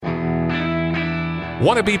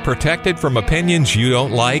Want to be protected from opinions you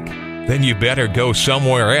don't like? Then you better go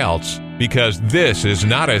somewhere else, because this is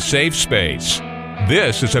not a safe space.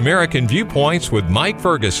 This is American Viewpoints with Mike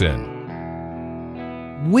Ferguson.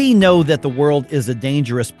 We know that the world is a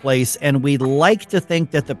dangerous place, and we like to think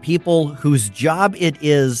that the people whose job it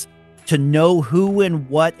is to know who and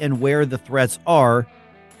what and where the threats are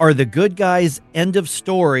the good guys, end of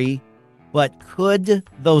story. But could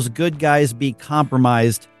those good guys be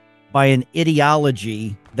compromised by an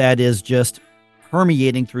ideology that is just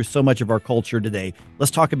permeating through so much of our culture today?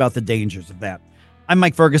 Let's talk about the dangers of that. I'm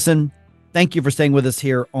Mike Ferguson. Thank you for staying with us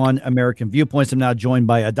here on American Viewpoints. I'm now joined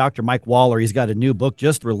by Dr. Mike Waller. He's got a new book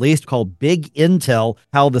just released called Big Intel: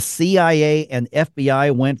 How the CIA and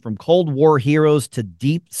FBI Went from Cold War Heroes to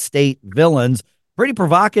Deep State Villains. Pretty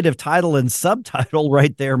provocative title and subtitle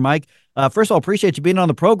right there, Mike. First of all, appreciate you being on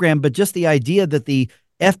the program, but just the idea that the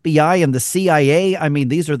FBI and the CIA, I mean,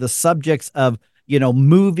 these are the subjects of,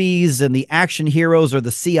 movies, and the action heroes are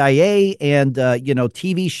the CIA, and,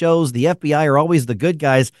 TV shows, the FBI are always the good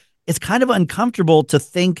guys. It's kind of uncomfortable to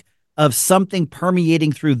think of something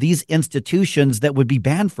permeating through these institutions that would be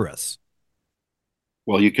banned for us.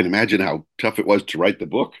 Well, you can imagine how tough it was to write the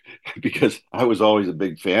book because I was always a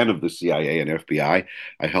big fan of the CIA and FBI.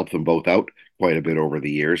 I helped them both out quite a bit over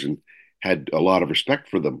the years and had a lot of respect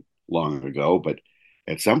for them long ago. But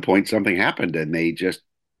at some point, something happened and they just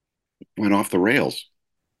went off the rails.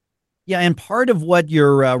 Yeah, and part of what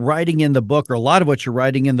you're writing in the book, or a lot of what you're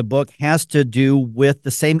writing in the book, has to do with the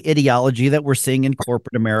same ideology that we're seeing in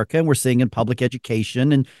corporate America, and we're seeing in public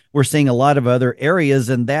education, and we're seeing a lot of other areas,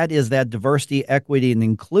 and that is that diversity, equity, and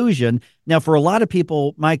inclusion. Now, for a lot of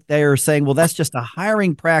people, Mike, they're saying, well, that's just a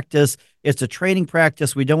hiring practice. It's a training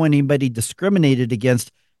practice. We don't want anybody discriminated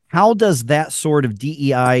against. How does that sort of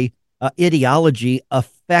DEI ideology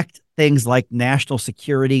affect things like national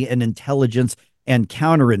security and intelligence and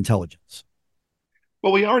counterintelligence?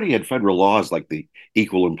 Well, we already had federal laws like the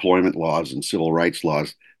equal employment laws and civil rights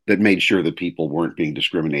laws that made sure that people weren't being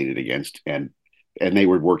discriminated against and they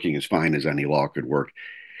were working as fine as any law could work.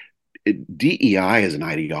 DEI is an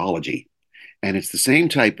ideology, and it's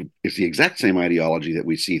the exact same ideology that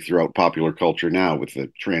we see throughout popular culture now with the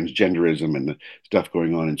transgenderism and the stuff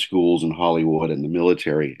going on in schools and Hollywood and the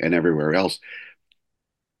military and everywhere else,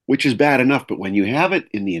 which is bad enough. But when you have it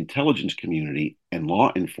in the intelligence community and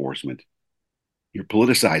law enforcement, you're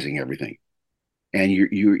politicizing everything, and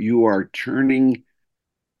you are turning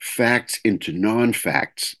facts into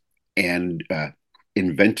non-facts and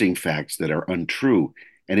inventing facts that are untrue.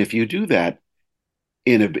 And if you do that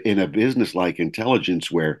in a business like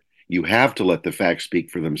intelligence, where you have to let the facts speak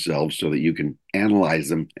for themselves so that you can analyze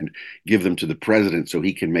them and give them to the president so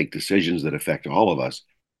he can make decisions that affect all of us,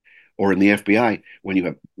 or in the FBI, when you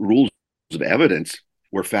have rules of evidence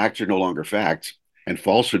where facts are no longer facts and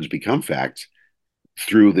falsehoods become facts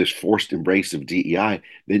through this forced embrace of DEI,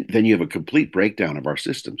 then you have a complete breakdown of our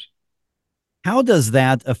systems. How does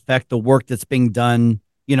that affect the work that's being done,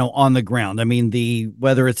 on the ground? I mean,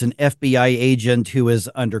 whether it's an FBI agent who is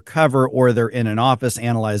undercover, or they're in an office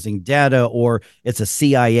analyzing data, or it's a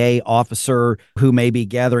CIA officer who may be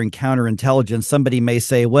gathering counterintelligence. Somebody may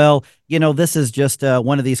say, well, this is just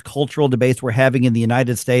one of these cultural debates we're having in the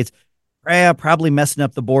United States. Probably messing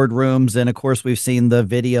up the boardrooms. And of course, we've seen the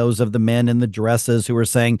videos of the men in the dresses who are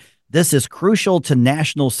saying this is crucial to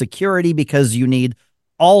national security because you need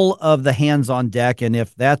all of the hands on deck. And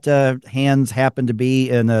if that hands happen to be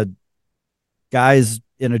in a guy's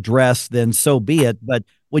in a dress, then so be it. But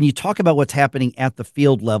when you talk about what's happening at the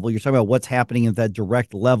field level, you're talking about what's happening at that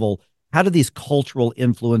direct level. How do these cultural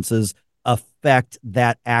influences affect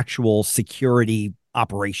that actual security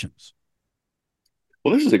operations?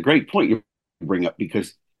 Well, this is a great point you bring up,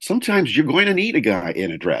 because sometimes you're going to need a guy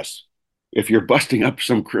in a dress. If you're busting up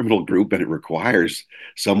some criminal group and it requires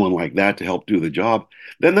someone like that to help do the job,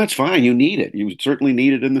 then that's fine. You need it. You certainly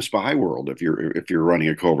need it in the spy world if you're running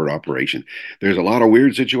a covert operation. There's a lot of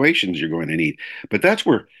weird situations you're going to need, but that's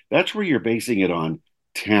where you're basing it on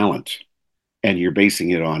talent, and you're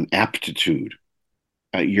basing it on aptitude.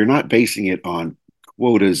 You're not basing it on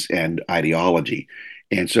quotas and ideology.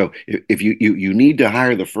 And so if you need to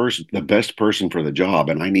hire the best person for the job,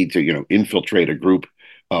 and I need to infiltrate a group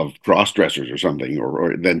of cross-dressers or something,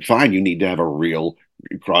 or then fine, you need to have a real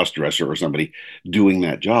cross-dresser or somebody doing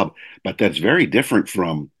that job. But that's very different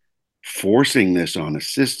from forcing this on a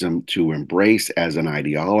system to embrace as an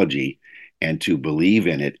ideology and to believe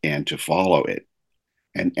in it and to follow it.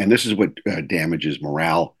 And this is what damages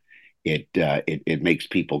morale. It makes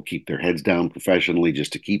people keep their heads down professionally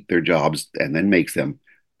just to keep their jobs, and then makes them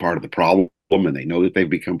part of the problem. And they know that they've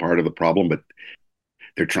become part of the problem, but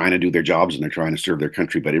they're trying to do their jobs and they're trying to serve their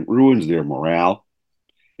country, but it ruins their morale.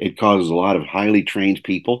 It causes a lot of highly trained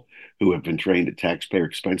people who have been trained at taxpayer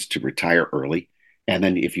expense to retire early. And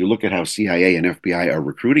then if you look at how CIA and FBI are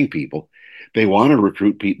recruiting people, they want to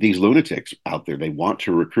recruit these lunatics out there. They want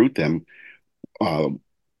to recruit them uh,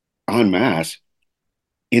 en masse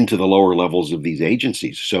into the lower levels of these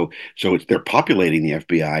agencies. So they're populating the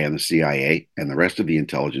FBI and the CIA and the rest of the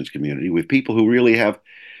intelligence community with people who really have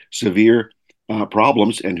severe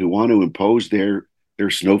problems and who want to impose their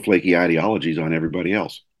snowflakey ideologies on everybody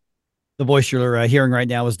else. The voice you're hearing right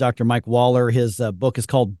now is Dr. Mike Waller. His book is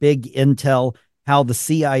called Big Intel: How the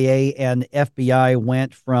CIA and FBI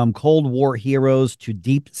Went from Cold War Heroes to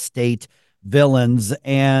Deep State Villains.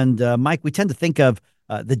 And Mike, we tend to think of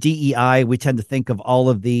the DEI. We tend to think of all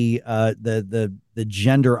of the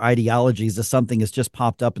gender ideologies as something that's just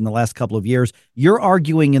popped up in the last couple of years. You're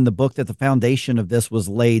arguing in the book that the foundation of this was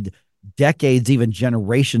laid decades, even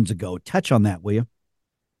generations ago. Touch on that, will you?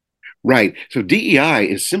 Right. So DEI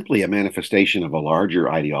is simply a manifestation of a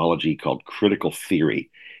larger ideology called critical theory.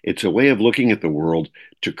 It's a way of looking at the world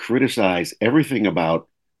to criticize everything about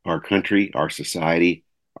our country, our society,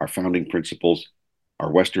 our founding principles,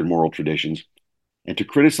 our Western moral traditions, and to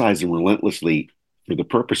criticize them relentlessly for the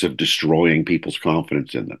purpose of destroying people's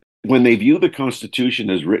confidence in them. When they view the Constitution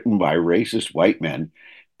as written by racist white men,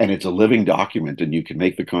 and it's a living document, and you can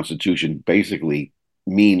make the Constitution basically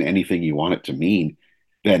mean anything you want it to mean,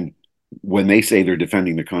 then when they say they're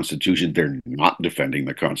defending the Constitution, they're not defending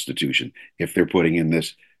the Constitution if they're putting in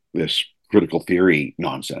this critical theory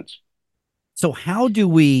nonsense. So how do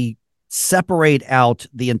we separate out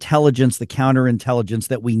the intelligence, the counterintelligence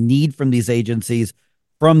that we need from these agencies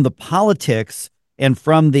from the politics and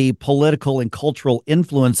from the political and cultural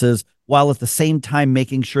influences, while at the same time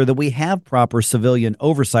making sure that we have proper civilian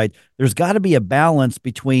oversight? There's got to be a balance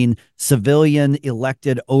between civilian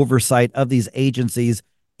elected oversight of these agencies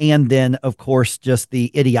and then, of course, just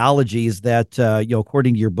the ideologies that,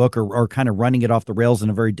 according to your book, are kind of running it off the rails in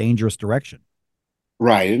a very dangerous direction.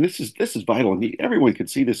 Right, and this is vital. And everyone can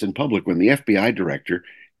see this in public when the FBI director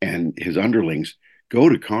and his underlings go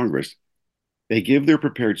to Congress. They give their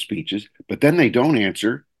prepared speeches, but then they don't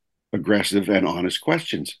answer aggressive and honest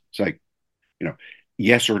questions. It's like, you know,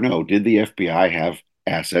 yes or no, did the FBI have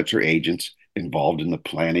assets or agents involved in the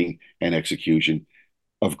planning and execution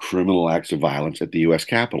of criminal acts of violence at the U.S.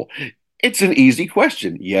 Capitol? It's an easy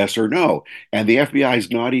question, yes or no. And the FBI is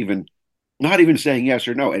not even saying yes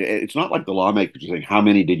or no. It's not like the lawmakers are saying, how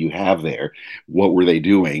many did you have there? What were they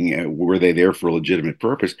doing? Were they there for a legitimate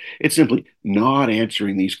purpose? It's simply not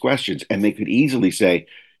answering these questions. And they could easily say,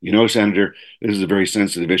 Senator, this is a very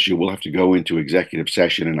sensitive issue. We'll have to go into executive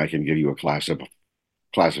session and I can give you a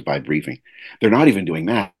classified briefing. They're not even doing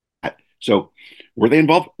that. So were they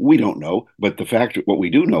involved? We don't know. But what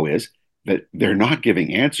we do know is that they're not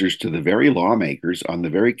giving answers to the very lawmakers on the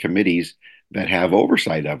very committees that have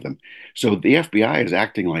oversight of them. So the FBI is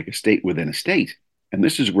acting like a state within a state. And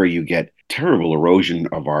this is where you get terrible erosion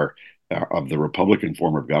of the Republican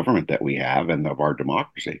form of government that we have and of our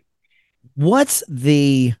democracy. What's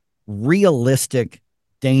the realistic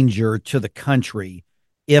danger to the country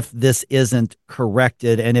if this isn't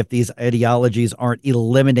corrected and if these ideologies aren't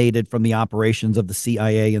eliminated from the operations of the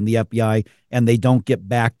CIA and the FBI and they don't get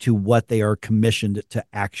back to what they are commissioned to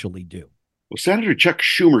actually do? Well, Senator Chuck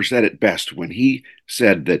Schumer said it best when he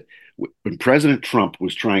said that when President Trump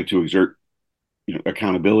was trying to exert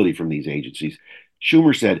accountability from these agencies,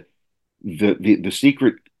 Schumer said the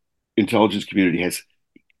secret intelligence community has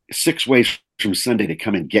 6 ways from Sunday to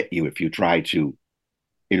come and get you if you try to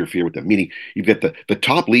interfere with them. Meaning you've got the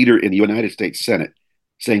top leader in the United States Senate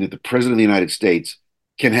saying that the President of the United States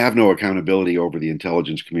can have no accountability over the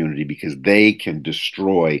intelligence community because they can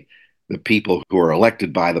destroy the people who are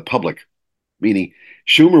elected by the public. Meaning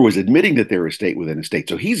Schumer was admitting that they're a state within a state.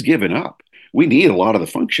 So he's given up. We need a lot of the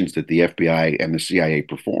functions that the FBI and the CIA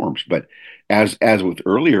performs. But as with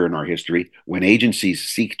earlier in our history, when agencies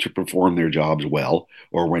seek to perform their jobs well,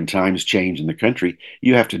 or when times change in the country,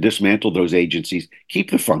 you have to dismantle those agencies,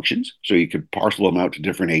 keep the functions, so you could parcel them out to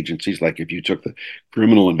different agencies. Like if you took the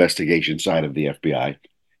criminal investigation side of the FBI,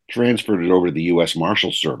 transferred it over to the U.S.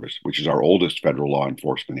 Marshal Service, which is our oldest federal law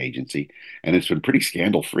enforcement agency, and it's been pretty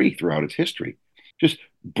scandal-free throughout its history. Just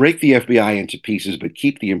break the FBI into pieces, but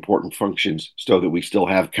keep the important functions so that we still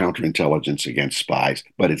have counterintelligence against spies,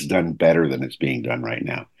 but it's done better than it's being done right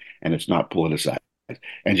now, and it's not politicized,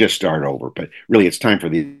 and just start over. But really, it's time for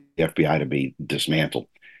the FBI to be dismantled.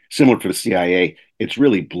 Similar to the CIA, it's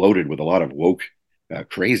really bloated with a lot of woke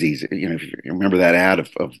crazies. If you remember that ad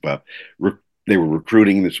of They were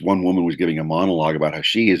recruiting. This one woman was giving a monologue about how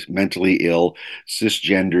she is mentally ill,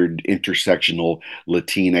 cisgendered, intersectional,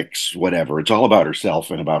 Latinx, whatever. It's all about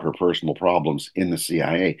herself and about her personal problems in the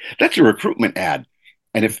CIA. That's a recruitment ad.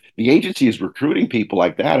 And if the agency is recruiting people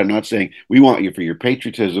like that, I'm not saying we want you for your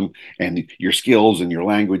patriotism and your skills and your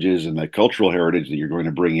languages and the cultural heritage that you're going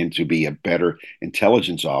to bring in to be a better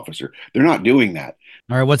intelligence officer. They're not doing that.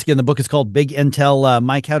 All right. Once again, the book is called Big Intel.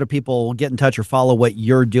 Mike, how do people get in touch or follow what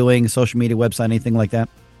you're doing, social media, website, anything like that?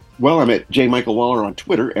 Well, I'm at J. Michael Waller on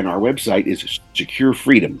Twitter, and our website is Secure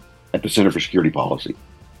Freedom at the Center for Security Policy.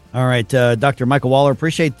 All right, Dr. Michael Waller,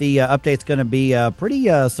 appreciate the update. It's going to be pretty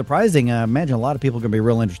surprising. I imagine a lot of people are going to be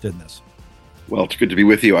real interested in this. Well, it's good to be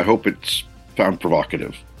with you. I hope it's found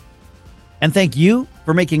provocative. And thank you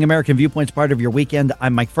for making American Viewpoints part of your weekend.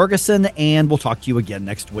 I'm Mike Ferguson, and we'll talk to you again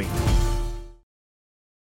next week.